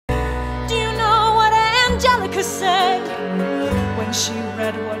When she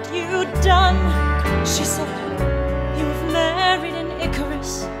read what you'd done, she said, "You've married an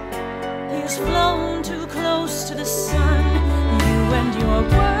Icarus. He has flown too close to the sun. You and your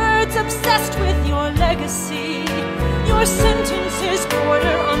words obsessed with your legacy. Your sentences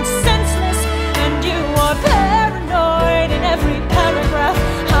border on senseless, and you are paranoid in every paragraph.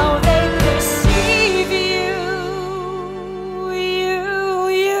 How they perceive you.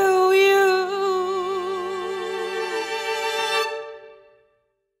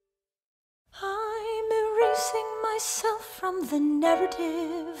 I'm erasing myself from the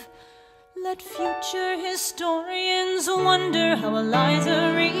narrative. Let future historians wonder how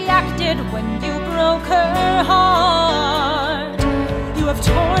Eliza reacted when you broke her heart. You have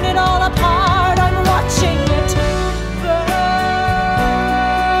torn it all apart. I'm watching it burn.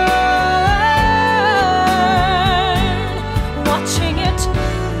 Watching it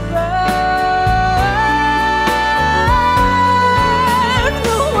burn.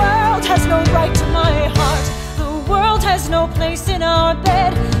 The world has no right to my heart. The world has no place in our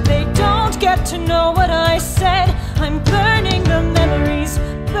bed. They don't get to know what I said. I'm burning the memories,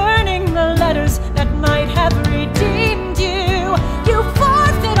 burning the letters that might have redeemed you. You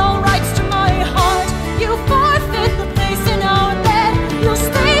forfeit all rights to my heart. You forfeit the place in our bed. You'll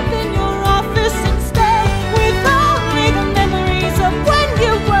sleep in your office instead, with only the memories of when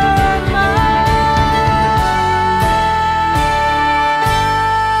you were mine.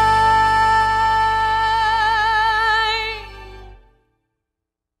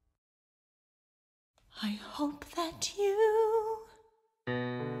 I hope that you